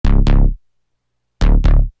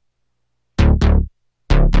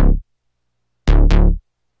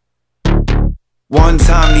One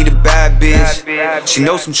time need a bad bitch. She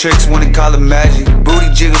knows some tricks, wanna call it magic.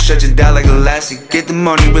 Booty jiggle, stretch it down like elastic. Get the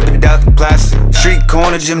money, rip it out the plastic. Street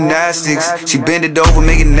corner gymnastics. She bend it over,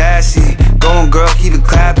 make it nasty. Going girl, keep it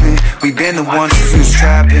clapping. We been the ones who was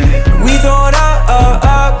trapping. We throwin'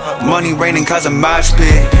 up. Money raining cause of mosh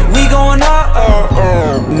pit. We going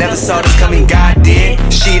up. Never saw this coming, God did.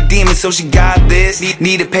 She a demon, so she got this.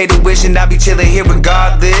 Need to pay tuition, I be chillin' here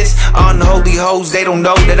regardless. Unholy hoes, they don't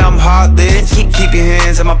know that I'm heartless. Keep your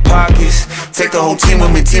hands in my pockets. Take the whole team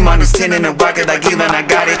with me, T-10 in a rocket like Elon, I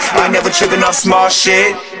got it. I ain't never trippin' off small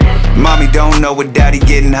shit. Mommy don't know what daddy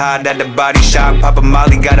getting hot at the body shop. Papa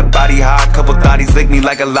Molly got a body hot. Couple thotties lick me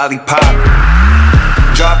like a lollipop.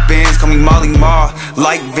 Drop Vans, call me Molly Mar.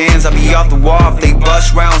 Like Vans, I be off the wall. If they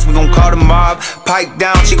bust rounds, we gon' call the mob. Pipe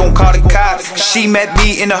down, she gon' call the cops. She met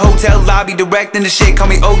me in the hotel lobby, directing the shit. Call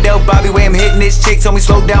me Odell Bobby, way I'm hitting this chick. Told me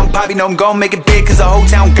slow down, Poppy, know I'm gon' make it big, cause the whole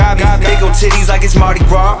town got me. Big ol' titties like it's Mardi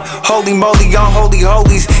Gras. Holy moly, unholy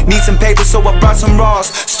holies. Need some paper, so I brought some raws.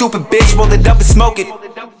 Stupid bitch, roll it up and smoke it.